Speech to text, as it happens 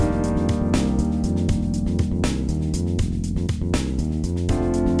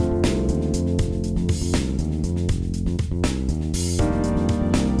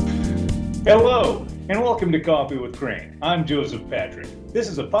Hello, and welcome to Coffee with Crane. I'm Joseph Patrick. This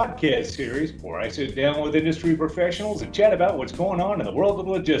is a podcast series where I sit down with industry professionals and chat about what's going on in the world of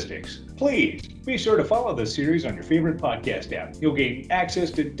logistics. Please be sure to follow this series on your favorite podcast app. You'll gain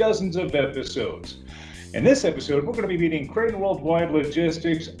access to dozens of episodes. In this episode, we're going to be meeting Crane Worldwide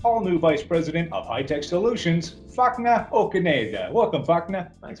Logistics all-new Vice President of High-Tech Solutions, Fakna Okaneda. Welcome,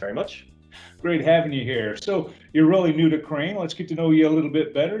 Fakna. Thanks very much. Great having you here. So you're really new to Crane. Let's get to know you a little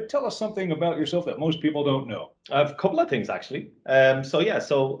bit better. Tell us something about yourself that most people don't know. I have a couple of things actually.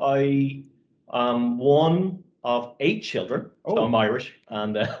 So I am one of 8 children. Oh. So I'm Irish,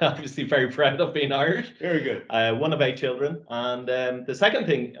 and obviously very proud of being Irish. Very good. One of 8 children, and the second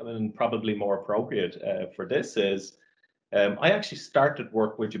thing, and probably more appropriate for this, is I actually started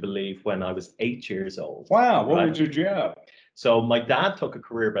work, would you believe, when I was 8 years old. Wow. What was your job? So my dad took a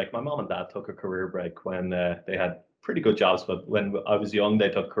career break. My mom and dad took a career break when they had pretty good jobs, but when I was young, they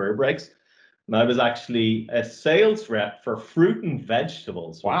took career breaks. And I was actually a sales rep for fruit and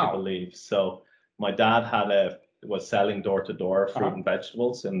vegetables, would you believe. So my dad was selling door-to-door fruit and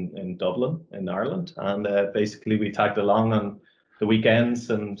vegetables in Dublin, in Ireland. And basically we tagged along on the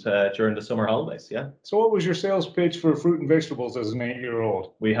weekends and during the summer holidays, yeah. So what was your sales pitch for fruit and vegetables as an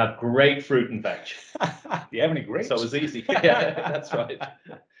 8-year-old? We had great fruit and veg. Do you have any grapes? So it was easy. Yeah, that's right.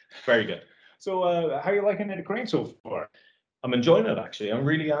 Very good. So how are you liking it at Crane so far? I'm enjoying it, actually. I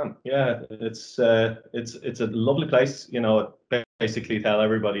really am. Yeah, it's a lovely place. You know, basically tell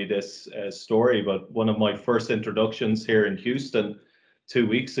everybody this story, but one of my first introductions here in Houston 2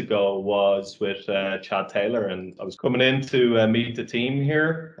 weeks ago was with Chad Taylor, and I was coming in to meet the team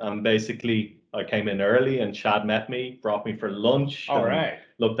here. And basically, I came in early, and Chad met me, brought me for lunch, All right,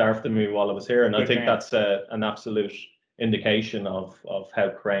 looked after me while I was here. And good I think man. that's an absolute indication of how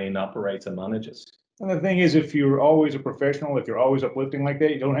Crane operates and manages. And the thing is, if you're always a professional, if you're always uplifting like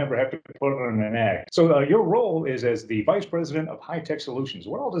that, you don't ever have to put on an act. So your role is as the Vice President of High-Tech Solutions.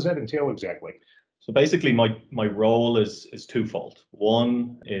 What all does that entail exactly? So basically, my role is twofold.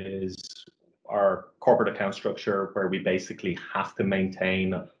 One is our corporate account structure, where we basically have to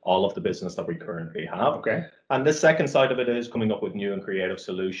maintain all of the business that we currently have. Okay. And the second side of it is coming up with new and creative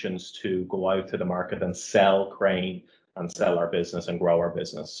solutions to go out to the market and sell Crane and sell our business and grow our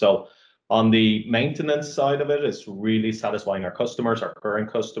business. So on the maintenance side of it, it's really satisfying our customers, our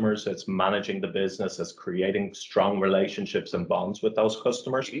current customers. It's managing the business, it's creating strong relationships and bonds with those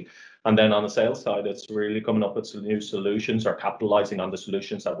customers. And then on the sales side, it's really coming up with some new solutions or capitalizing on the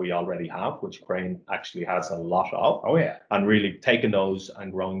solutions that we already have, which Crane actually has a lot of. Oh, yeah. And really taking those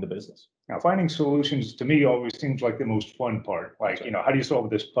and growing the business. Now, finding solutions to me always seems like the most fun part. Like, Right. you know, how do you solve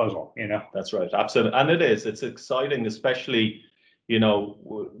this puzzle, you know? That's right. Absolutely. And it is. It's exciting, especially, you know,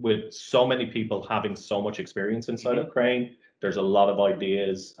 with so many people having so much experience inside of Crane. There's a lot of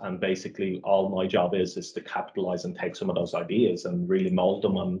ideas, and basically all my job is to capitalize and take some of those ideas and really mold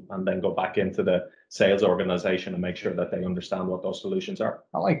them and then go back into the sales organization and make sure that they understand what those solutions are.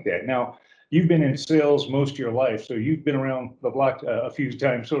 I like that. Now, you've been in sales most of your life, so you've been around the block a few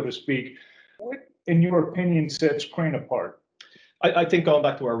times, so to speak. What, in your opinion, sets Crane apart? I think going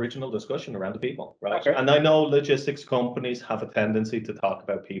back to our original discussion around the people, right? Okay. And I know logistics companies have a tendency to talk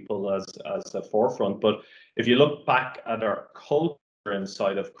about people as a forefront, but if you look back at our culture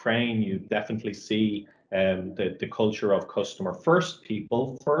inside of Crane, you definitely see the culture of customer first,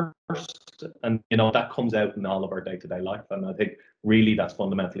 people first, and you know that comes out in all of our day-to-day life. And I think really that's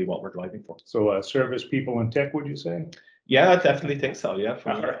fundamentally what we're driving for. So service, people, and tech, would you say? Yeah, I definitely think so. Yeah.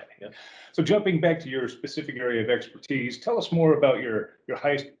 All right. Yeah. So jumping back to your specific area of expertise, tell us more about your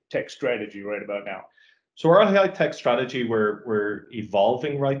high-tech strategy right about now. So our high-tech strategy, we're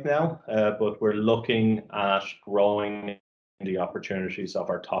evolving right now, but we're looking at growing the opportunities of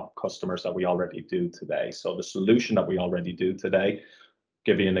our top customers that we already do today. So the solution that we already do today,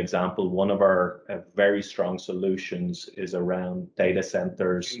 give you an example, one of our very strong solutions is around data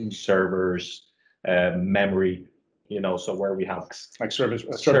centers, servers, memory. You know, so where we have like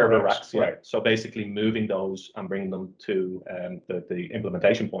server racks, yeah. Right. So basically moving those and bringing them to the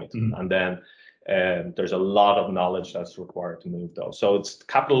implementation point. And then there's a lot of knowledge that's required to move those. So it's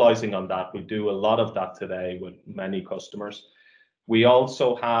capitalizing on that. We do a lot of that today with many customers. We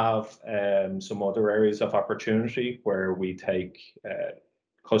also have some other areas of opportunity where we take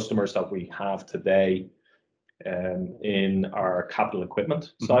customers that we have today in our capital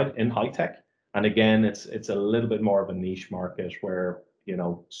equipment side in high tech. And again, it's a little bit more of a niche market where, you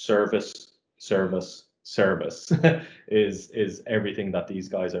know, service, service is everything that these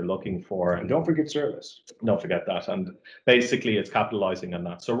guys are looking for. And don't forget service. Don't forget that. And basically it's capitalizing on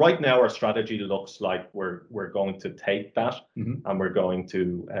that. So right now our strategy looks like we're going to take that and we're going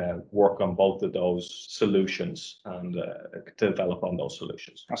to work on both of those solutions and develop on those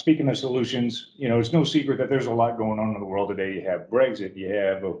solutions. Now, speaking of solutions, it's no secret that there's a lot going on in the world today. You have Brexit, you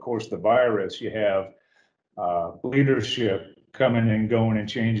have, of course, the virus, you have leadership coming and going and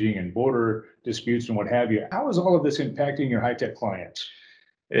changing, and border disputes and what have you. How is all of this impacting your high-tech clients?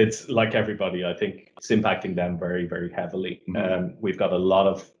 It's like everybody. I think it's impacting them very, very heavily. We've got a lot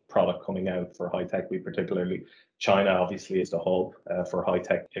of product coming out for high-tech. We particularly, China obviously is the hub for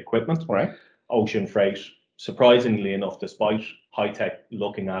high-tech equipment. Right. Ocean freight, surprisingly enough, despite high-tech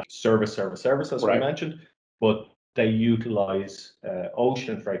looking at service as we mentioned, but they utilize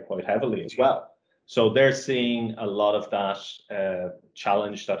ocean freight quite heavily as well. So they're seeing a lot of that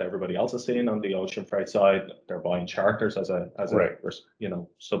challenge that everybody else is seeing on the ocean freight side. They're buying charters as a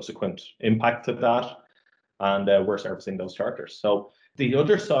subsequent impact to that, and we're servicing those charters. So the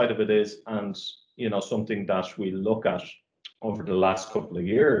other side of it is, and something that we look at over the last couple of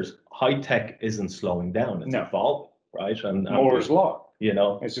years, high tech isn't slowing down; it's evolving, right? And Moore's law.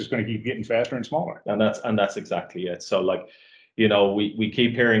 It's just going to keep getting faster and smaller. And that's exactly it. So we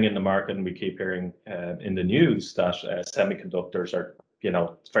keep hearing in the market and we keep hearing in the news that semiconductors are,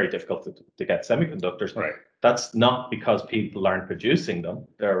 it's very difficult to get semiconductors. Right. That's not because people aren't producing them.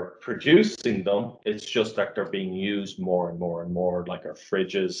 They're producing them. It's just that they're being used more and more and more. Like our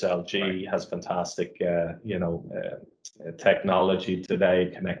fridges, LG has fantastic, technology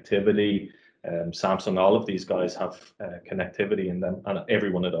today, connectivity. Samsung, all of these guys have connectivity in them, and every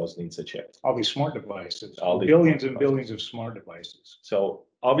one of those needs a chip. All these smart devices, billions and billions of smart devices. So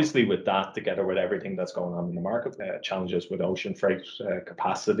obviously with that, together with everything that's going on in the market, challenges with ocean freight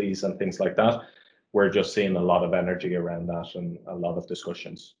capacities and things like that, we're just seeing a lot of energy around that and a lot of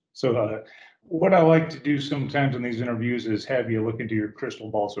discussions. So what I like to do sometimes in these interviews is have you look into your crystal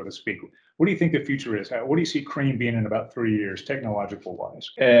ball, so to speak. What do you think the future is? What do you see Crane being in about 3 years, technological wise?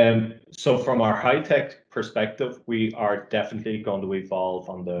 So from our high tech perspective, we are definitely going to evolve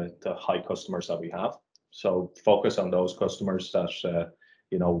on the high customers that we have. So focus on those customers that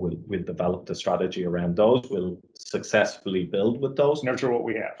we'll develop the strategy around those. We'll successfully build with those. Nurture what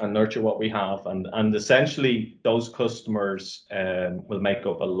we have. And essentially those customers will make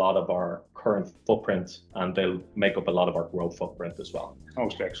up a lot of our current footprint, and they'll make up a lot of our growth footprint as well.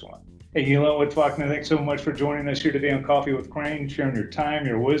 Most excellent. Hey, Gillen Faulkner, thanks so much for joining us here today on Coffee with Crane, sharing your time,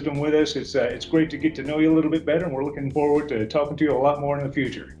 your wisdom with us. It's great to get to know you a little bit better, and we're looking forward to talking to you a lot more in the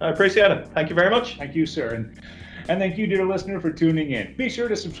future. I appreciate it. Thank you very much. Thank you, sir. And thank you, dear listener, for tuning in. Be sure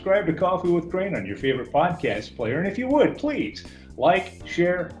to subscribe to Coffee with Crane on your favorite podcast player. And if you would, please like,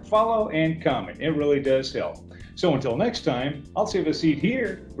 share, follow, and comment. It really does help. So until next time, I'll save a seat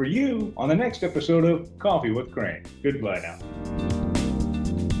here for you on the next episode of Coffee with Crane. Goodbye now.